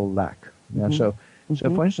indigestible lack. And so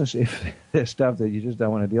for instance, if there's stuff that you just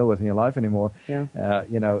don't want to deal with in your life anymore,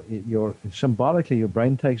 symbolically your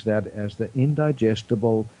brain takes that as the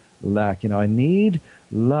indigestible lack. I need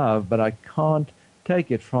love, but I can't take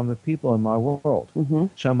it from the people in my world. Mm-hmm.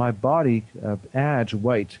 So my body adds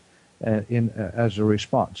weight as a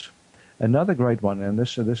response. Another great one, and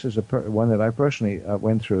this is one that I personally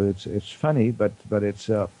went through. It's funny, but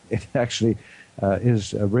it actually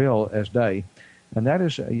is real as day, and that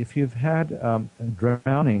is if you've had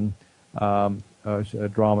drowning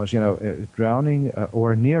dramas, drowning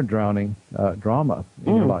or near drowning drama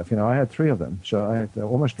in your life. I had 3 of them, so I had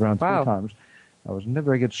almost drowned 3 times. I was never a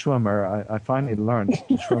very good swimmer. I finally learned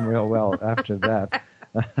to swim real well after that.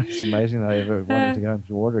 It's amazing that I ever wanted to go into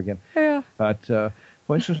the water again. Yeah. But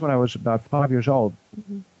for instance, when I was about 5 years old,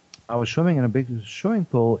 I was swimming in a big swimming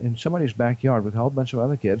pool in somebody's backyard with a whole bunch of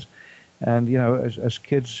other kids. And, as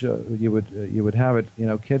kids, you would have it,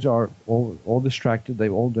 kids are all distracted.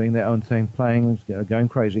 They're all doing their own thing, playing, going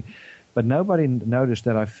crazy. But nobody noticed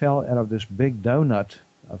that I fell out of this big donut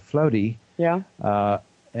floaty. Yeah.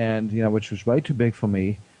 And, which was way too big for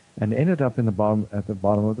me, and ended up at the bottom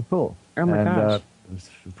of the pool. Oh, my gosh.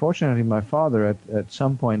 Fortunately, my father at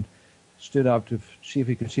some point stood up to see if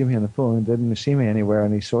he could see me in the pool, and didn't see me anywhere,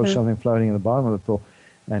 and he saw something floating in the bottom of the pool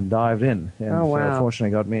and dived in, and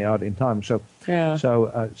fortunately got me out in time. So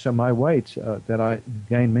my weight that I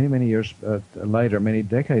gained many years later, many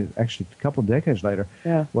decades, actually a couple of decades later,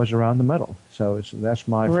 was around the middle. So that's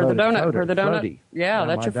my for the donut. Floaty. Yeah,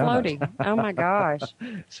 that's your floaty. Oh my gosh.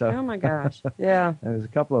 Oh my gosh. Yeah. And there's a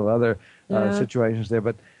couple of other situations there,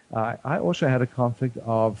 but I also had a conflict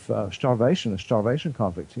of starvation, a starvation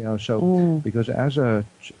conflict. Because as a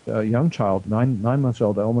young child, nine months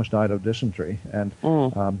old, I almost died of dysentery, and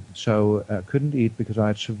so couldn't eat because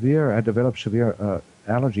I developed severe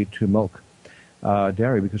allergy to milk,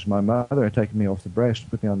 dairy, because my mother had taken me off the breast,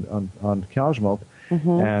 put me on cow's milk,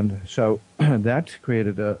 and so that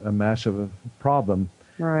created a massive problem.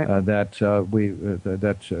 Right.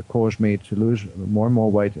 That caused me to lose more and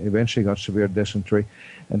more weight. Eventually, got severe dysentery,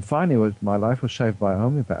 and finally, my life was saved by a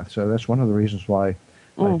homeopath. So that's one of the reasons why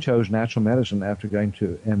I chose natural medicine after going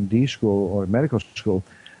to MD school or medical school,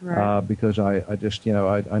 because I just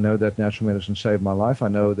I know that natural medicine saved my life. I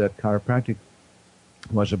know that chiropractic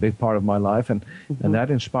was a big part of my life, and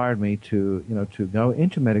that inspired me to go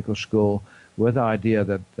into medical school with the idea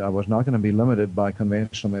that I was not going to be limited by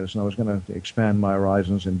conventional medicine. I was going to expand my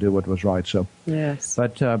horizons and do what was right. So, yes.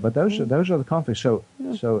 But those are the conflicts. So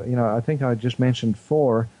I think I just mentioned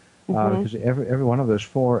 4 because every one of those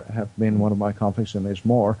 4 have been one of my conflicts, and there's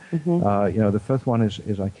more. The 5th one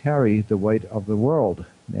is I carry the weight of the world.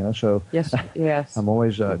 So yes. I'm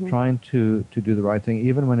always trying to do the right thing,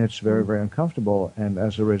 even when it's very, very uncomfortable. And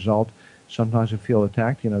as a result, sometimes I feel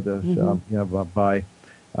attacked. By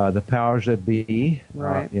the powers that be.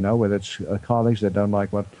 Right. Whether it's colleagues that don't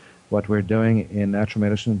like what we're doing in natural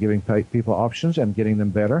medicine, giving people options and getting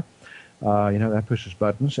them better. That pushes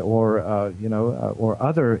buttons, or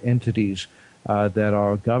other entities that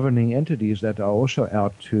are governing entities that are also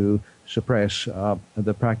out to suppress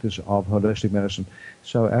the practice of holistic medicine.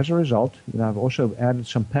 So as a result, I've also added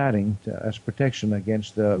some padding as protection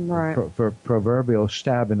against the proverbial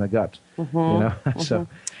stab in the gut. So.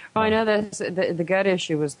 I know that the gut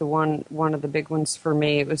issue was one of the big ones for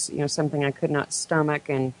me. It was something I could not stomach,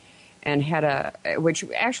 and had which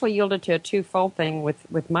actually yielded to a twofold thing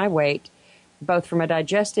with my weight, both from a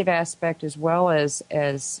digestive aspect as well as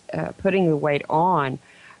putting the weight on.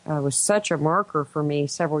 Was such a marker for me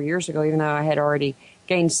several years ago, even though I had already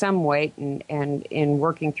gained some weight, and in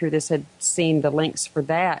working through this had seen the links for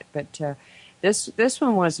that. But this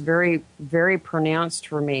one was very, very pronounced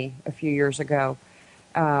for me a few years ago,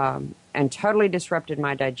 and totally disrupted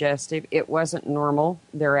my digestive. It wasn't normal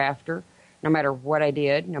thereafter, no matter what I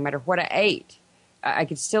did, no matter what I ate. I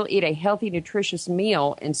could still eat a healthy, nutritious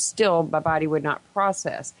meal, and still my body would not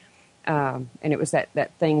process. And it was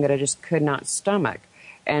that thing that I just could not stomach.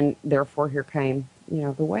 And therefore, here came,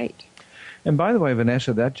 the weight. And by the way,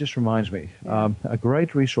 Vanessa, that just reminds me, a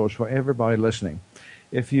great resource for everybody listening.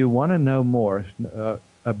 If you want to know more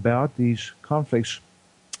about these conflicts,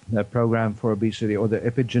 that program for obesity, or the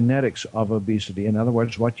epigenetics of obesity, in other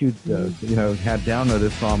words, what you had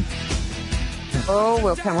downloaded from. Oh,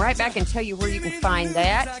 we'll come right back and tell you where you can find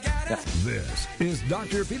that. This is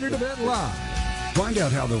Dr. Peter DeVette Live. Find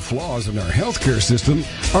out how the flaws in our healthcare system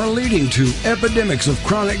are leading to epidemics of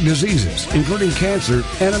chronic diseases, including cancer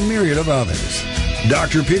and a myriad of others.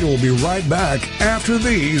 Dr. Peter will be right back after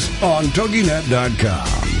these on TogiNet.com.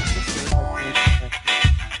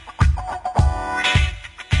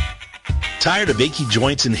 Tired of achy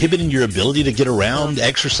joints inhibiting your ability to get around,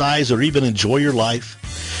 exercise, or even enjoy your life?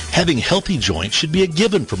 Having healthy joints should be a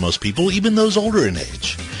given for most people, even those older in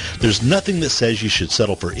age. There's nothing that says you should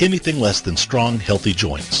settle for anything less than strong, healthy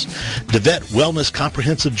joints. DeVette Wellness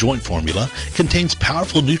Comprehensive Joint Formula contains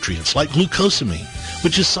powerful nutrients like glucosamine,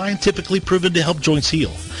 which is scientifically proven to help joints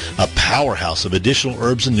heal. A powerhouse of additional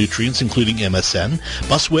herbs and nutrients, including MSM,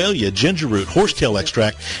 boswellia, ginger root, horsetail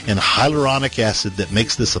extract, and hyaluronic acid that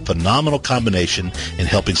makes this a phenomenal combination in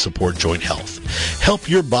helping support joint health. Help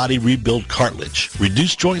your body rebuild cartilage,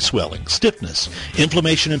 reduce joint swelling, stiffness,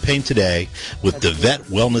 inflammation, and pain today with DeVette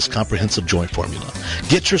Wellness Comprehensive Joint Formula.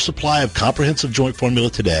 Get your supply of Comprehensive Joint Formula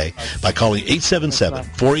today by calling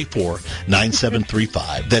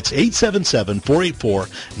 877-484-9735. That's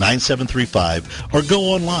 877-484-9735, or go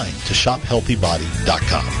online to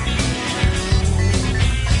shophealthybody.com.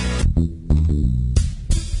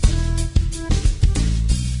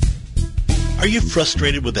 Are you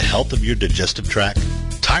frustrated with the health of your digestive tract?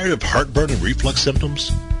 Tired of heartburn and reflux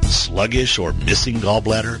symptoms? Sluggish or missing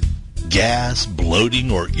gallbladder? Gas, bloating,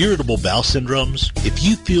 or irritable bowel syndromes? If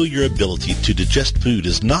you feel your ability to digest food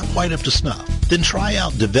is not quite up to snuff, then try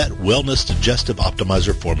out DeVette Wellness Digestive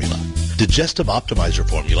Optimizer Formula. Digestive Optimizer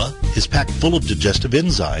Formula is packed full of digestive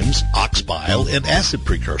enzymes, ox bile, and acid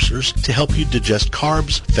precursors to help you digest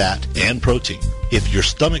carbs, fat, and protein. If your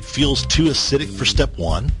stomach feels too acidic for step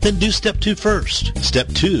 1, then do step 2 first. Step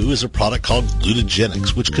 2 is a product called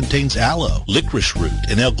Glutagenics, which contains aloe, licorice root,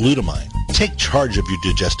 and L-glutamine. Take charge of your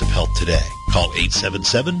digestive health today. Call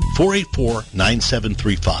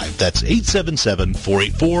 877-484-9735. That's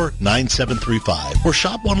 877-484-9735. Or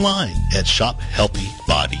shop online at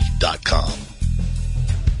shophealthybody.com.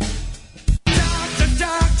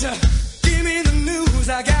 Doctor, give me the news.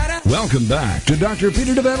 I gotta... Welcome back to Dr.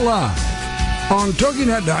 Peter DeVette Live on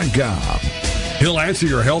TogiNet.com. He'll answer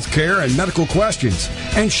your health care and medical questions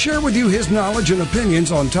and share with you his knowledge and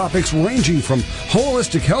opinions on topics ranging from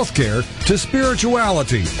holistic health care to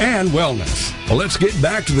spirituality and wellness. Well, let's get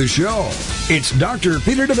back to the show. It's Dr.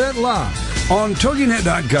 Peter DeVette Live on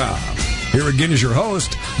TogiNet.com. Here again is your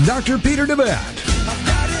host, Dr. Peter DeVette.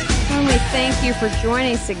 Well, we thank you for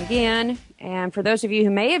joining us again. And for those of you who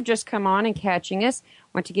may have just come on and catching us, I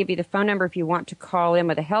want to give you the phone number if you want to call in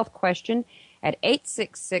with a health question at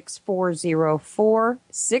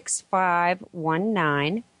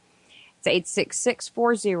 866-404-6519. It's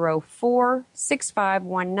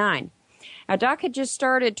 866-404-6519. Now, Doc had just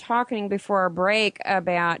started talking before our break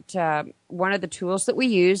about one of the tools that we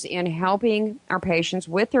use in helping our patients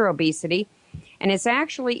with their obesity, and it's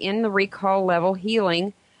actually in the Recall Level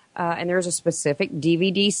Healing, and there's a specific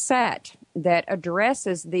DVD set that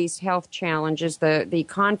addresses these health challenges, the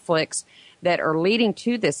conflicts that are leading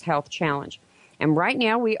to this health challenge. And right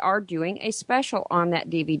now we are doing a special on that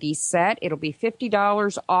DVD set. It'll be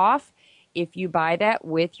 $50 off if you buy that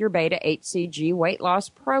with your Beta HCG weight loss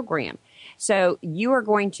program. So you are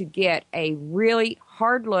going to get a really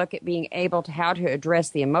hard look at being able to how to address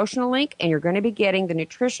the emotional link, and you're going to be getting the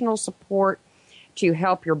nutritional support to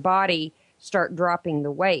help your body start dropping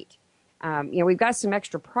the weight. We've got some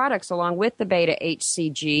extra products along with the Beta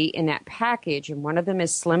HCG in that package, and one of them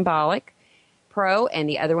is Slimbolic Pro, and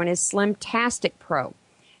the other one is Slimtastic Pro.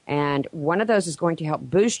 And one of those is going to help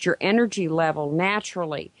boost your energy level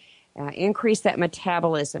naturally, increase that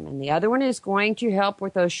metabolism. And the other one is going to help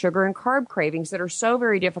with those sugar and carb cravings that are so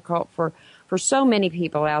very difficult for so many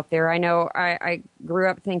people out there. I know I grew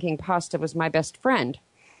up thinking pasta was my best friend,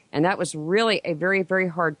 and that was really a very, very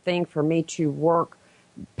hard thing for me to work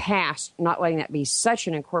past, not letting that be such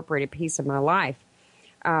an incorporated piece of my life.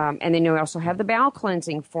 And then you also have the bowel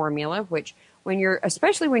cleansing formula, which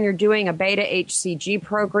especially when you're doing a Beta HCG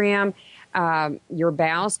program, your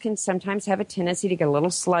bowels can sometimes have a tendency to get a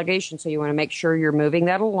little sluggish, and so you want to make sure you're moving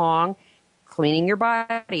that along, cleaning your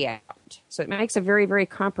body out. So it makes a very, very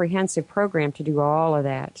comprehensive program to do all of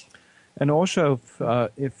that. And also,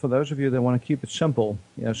 if for those of you that want to keep it simple,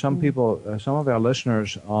 some people, some of our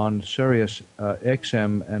listeners on Sirius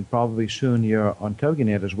XM and probably soon here on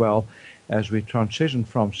TogiNet as well, as we transition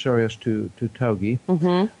from Sirius to Togi,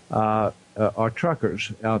 are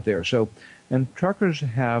truckers out there. And truckers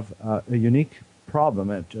have a unique problem,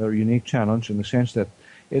 a unique challenge in the sense that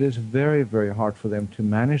it is very, very hard for them to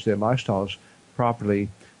manage their lifestyles properly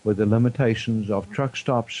with the limitations of truck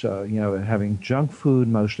stops, having junk food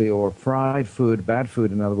mostly, or fried food, bad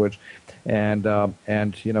food, in other words, and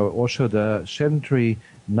also the sedentary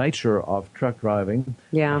nature of truck driving.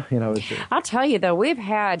 Yeah. I'll tell you though, we've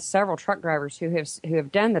had several truck drivers who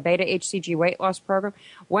have done the Beta HCG weight loss program.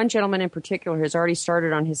 One gentleman in particular has already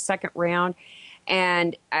started on his second round,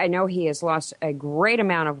 and I know he has lost a great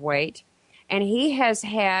amount of weight, and he has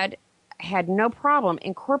had no problem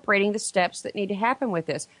incorporating the steps that need to happen with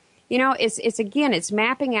this. It's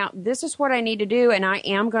mapping out, this is what I need to do, and I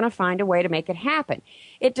am going to find a way to make it happen.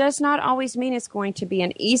 It does not always mean it's going to be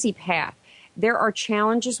an easy path. There are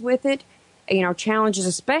challenges with it, challenges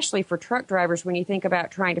especially for truck drivers when you think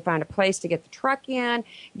about trying to find a place to get the truck in,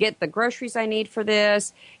 get the groceries I need for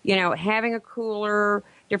this, having a cooler,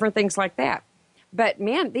 different things like that. But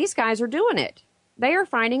man, these guys are doing it. They are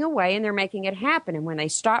finding a way, and they're making it happen. And when they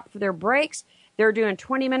stop for their breaks, they're doing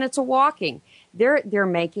 20 minutes of walking. They're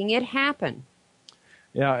making it happen.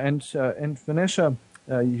 Yeah, and Vanessa,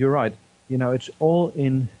 you're right. It's all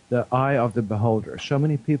in the eye of the beholder. So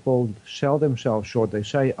many people sell themselves short. They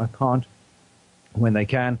say, I can't, when they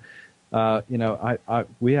can.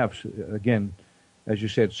 We have, again, as you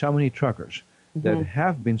said, so many truckers that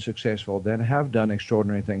have been successful, that have done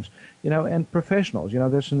extraordinary things, and professionals.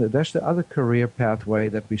 That's the other career pathway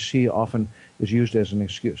that we see often is used as an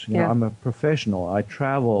excuse. I'm a professional. I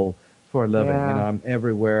travel for a living. I'm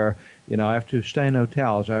everywhere. I have to stay in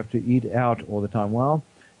hotels. I have to eat out all the time. Well,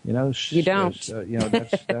 you don't.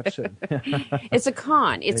 That's it. It's a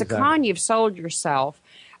con. It's exactly a con you've sold yourself.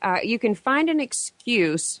 You can find an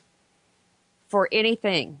excuse for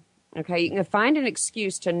anything. Okay, you can find an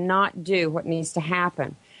excuse to not do what needs to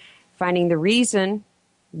happen. Finding the reason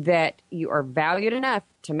that you are valued enough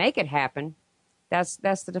to make it happen, that's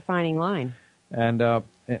the defining line. And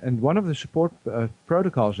one of the support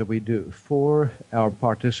protocols that we do for our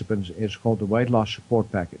participants is called the weight loss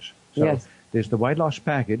support package. So there's the weight loss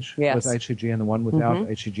package with HCG and the one without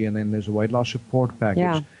HCG, and then there's a weight loss support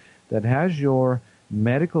package that has your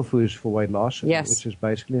medical foods for weight loss, which is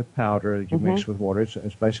basically a powder you mix with water.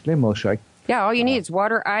 It's basically a milkshake. Yeah, all you need is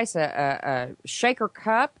water, ice, a shaker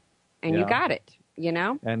cup, and you got it,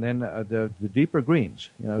 And then the deeper greens,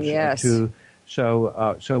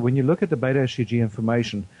 So when you look at the Beta HCG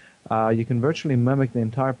information, you can virtually mimic the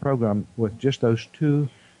entire program with just those two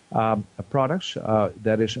products.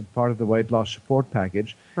 That is part of the weight loss support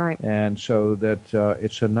package. Right. And so that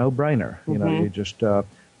it's a no-brainer. You just you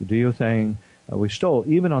do your thing. We still,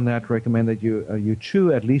 even on that, recommend that you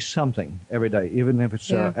chew at least something every day, even if it's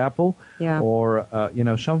apple or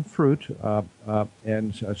some fruit,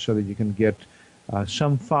 and so that you can get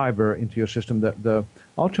some fiber into your system. The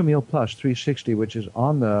Ultra Meal Plus 360, which is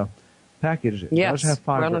on the package, it does have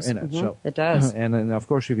fiber in it. So it does. And then, of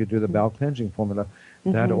course, if you do the bowel cleansing formula,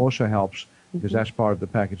 that also helps because that's part of the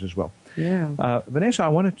package as well. Yeah. Vanessa, I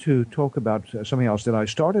wanted to talk about something else that I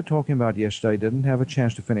started talking about yesterday, didn't have a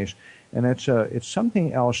chance to finish, and it's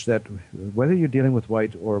something else that whether you're dealing with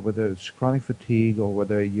weight or whether it's chronic fatigue or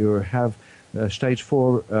whether you have stage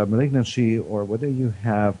 4 malignancy or whether you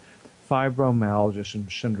have fibromyalgia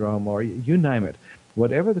syndrome or you name it,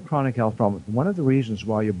 whatever the chronic health problem, one of the reasons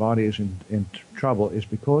why your body is in trouble is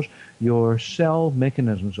because your cell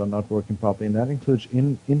mechanisms are not working properly, and that includes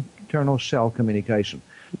internal cell communication.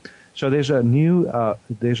 So there's a new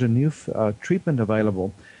treatment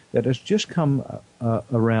available that has just come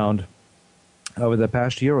around over the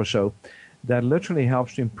past year or so that literally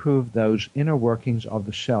helps to improve those inner workings of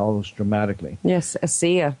the cells dramatically. Yes,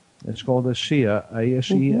 ASEA. It's called ASEA,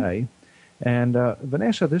 ASEA. And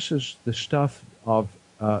Vanessa, this is the stuff of,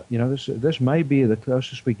 this may be the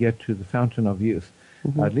closest we get to the fountain of youth,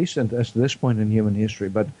 at least at this point in human history.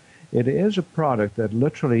 But it is a product that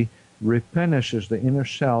literally replenishes the inner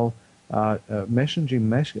cell messaging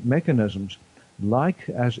mechanisms like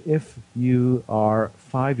as if you are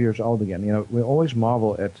 5 years old again. You know, we always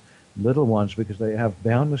marvel at little ones because they have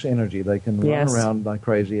boundless energy. They can run around like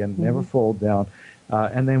crazy and never fall down.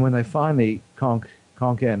 And then when they finally conk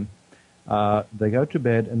in, they go to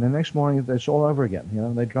bed, and the next morning it's all over again. You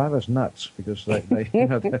know, they drive us nuts because they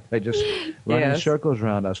just run in circles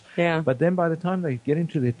around us. Yeah. But then by the time they get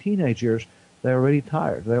into their teenage years, they're already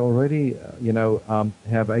tired. They already,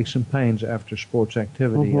 have aches and pains after sports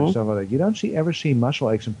activity and stuff like that. You don't ever see muscle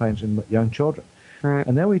aches and pains in young children. Right.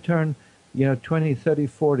 And then we turn, 20, 30,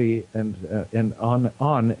 40, and on,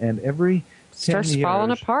 and every starts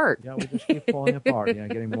falling apart. Yeah, we just keep falling apart.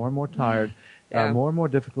 Getting more and more tired, more and more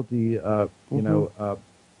difficulty.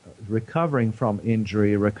 Recovering from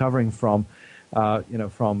injury, recovering from,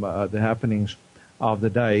 the happenings of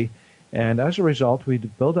the day, and as a result, we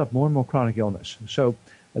build up more and more chronic illness. So,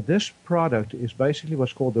 this product is basically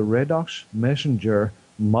what's called the redox messenger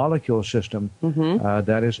molecule system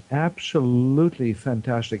that is absolutely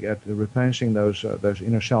fantastic at replenishing those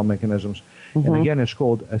inner cell mechanisms. And again, it's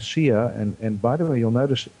called ASEA. And by the way, you'll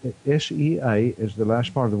notice SEA is the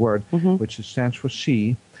last part of the word, which stands for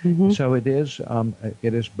C. So it is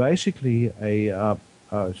basically a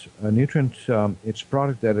nutrient. It's a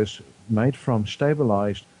product that is made from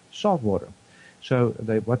stabilized salt water. So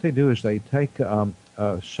what they do is they take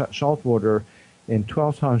salt water in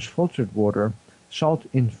 12 times filtered water, salt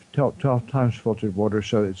in 12 times filtered water,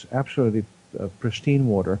 so it's absolutely pristine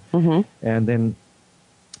water. And then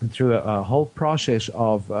through a whole process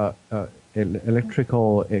of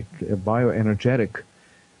electrical, bioenergetic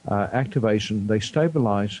activation, they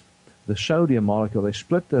stabilize the sodium molecule. They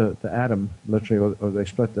split the atom, literally, or they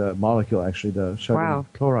split the molecule, actually, the sodium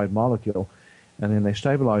chloride molecule, and then they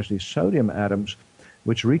stabilize these sodium atoms,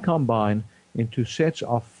 which recombine into sets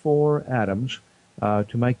of 4 atoms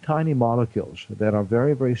to make tiny molecules that are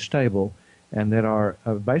very, very stable and that are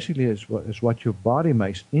basically is what your body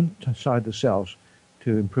makes inside the cells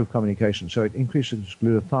to improve communication. So it increases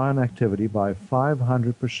glutathione activity by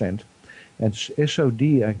 500%, and SOD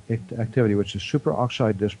activity, which is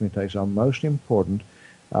superoxide dismutase, our most important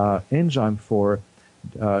enzyme for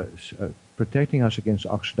protecting us against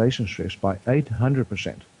oxidation stress, by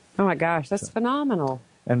 800%. Oh my gosh, that's phenomenal.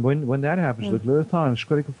 And when that happens, the glutathione is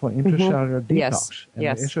critical for intracellular detox,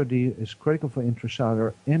 and the SOD is critical for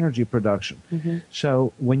intracellular energy production.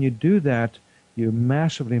 So when you do that, you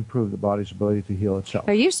massively improve the body's ability to heal itself.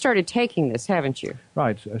 Now, you started taking this, haven't you?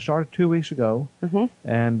 Right. I started 2 weeks ago,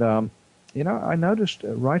 and I noticed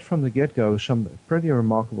right from the get-go some pretty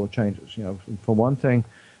remarkable changes. For one thing,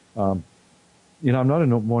 I'm not a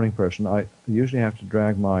morning person. I usually have to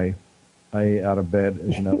drag my A out of bed,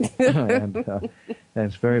 as you know, and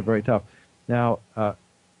it's very, very tough. Now, the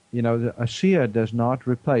ASEA does not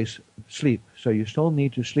replace sleep, so you still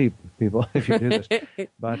need to sleep, people, if you do this.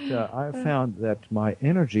 But I've found that my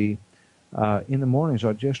energy in the mornings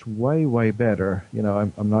are just way, way better.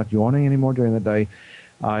 I'm not yawning anymore during the day.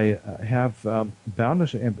 I have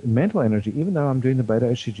boundless mental energy, even though I'm doing the Beta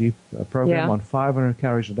HCG program on 500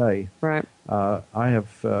 calories a day. Right. I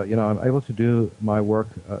have, I'm able to do my work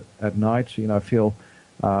at night. I feel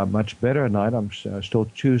much better at night. I'm still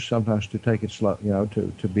choose sometimes to take it slow,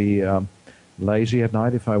 to be lazy at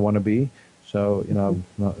night if I want to be. So, I'm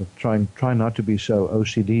not, trying not to be so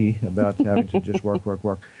OCD about having to just work.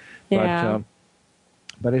 But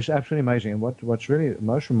it's absolutely amazing. And what's really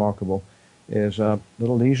most remarkable is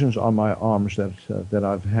little lesions on my arms that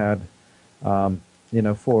I've had,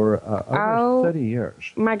 for over 30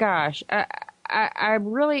 years. My gosh, I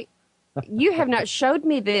really, you have not showed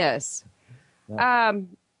me this. Man,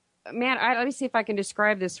 let me see if I can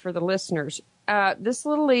describe this for the listeners. This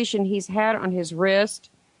little lesion he's had on his wrist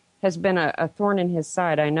has been a thorn in his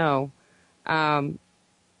side, I know.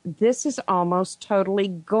 This is almost totally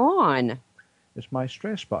gone. It's my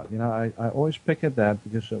stress spot. I always pick at that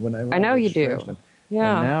because whenever I know you do.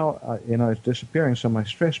 Yeah. And now, it's disappearing, so my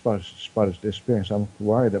stress spot is disappearing. So I'm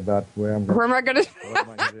worried about where am I going to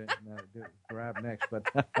grab next? But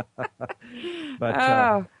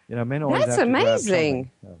men always that's have to amazing.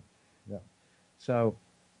 Grab something. Yeah. So,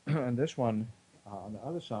 and this one on the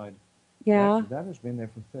other side, that has been there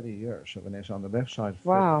for 30 years. So Vanessa, on the left side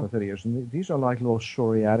for 30 years, and these are like little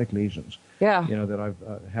psoriatic lesions. Yeah. That I've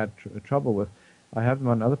had trouble with. I have them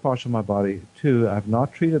on other parts of my body, too. I've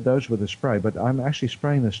not treated those with a spray, but I'm actually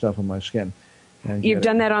spraying this stuff on my skin. And you've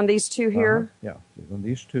done that on these two here? Yeah, on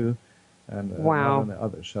these two and wow. On the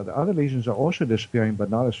others. So the other lesions are also disappearing, but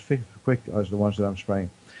not as quick as the ones that I'm spraying.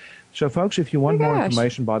 So, folks, if you want more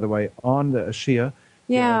information, by the way, on the ASEA,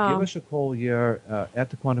 give us a call here at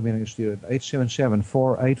the Quantum Healing Institute at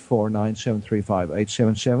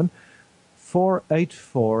 877-484-9735,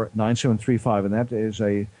 877-484-9735, and that is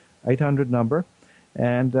a 800 number.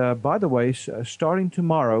 And by the way, starting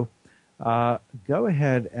tomorrow, go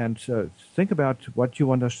ahead and think about what you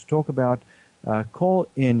want us to talk about. Call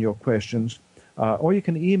in your questions, or you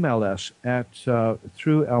can email us at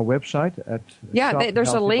through our website at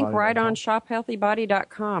there's a link right on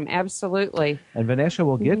shophealthybody.com. Absolutely. And Vanessa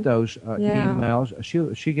will get those emails.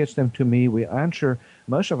 She gets them to me. We answer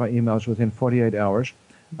most of our emails within 48 hours.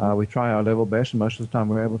 We try our level best, and most of the time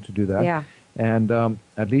we're able to do that. Yeah. And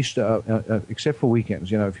at least, except for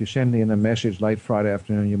weekends, if you send in a message late Friday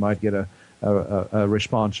afternoon, you might get a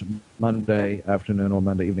response Monday afternoon or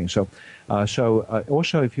Monday evening. So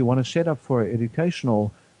also, if you want to set up for an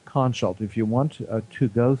educational consult, if you want to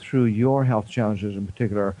go through your health challenges in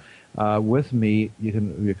particular with me, you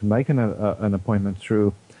can make an appointment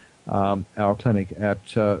through our clinic at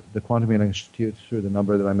the Quantum Healing Institute through the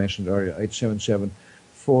number that I mentioned earlier,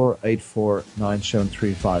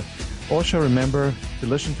 877-484-9735. Also, remember to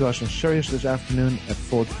listen to us on Sirius this afternoon at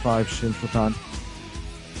 4 to 5 Central Time.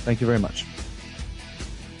 Thank you very much.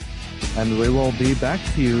 And we will be back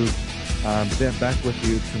with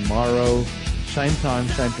you tomorrow, same time,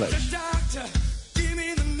 same place.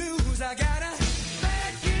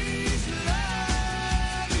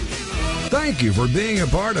 Thank you for being a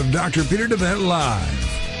part of Dr. Peter DeVette Live.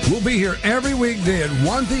 We'll be here every weekday at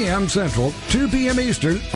 1 p.m. Central, 2 p.m. Eastern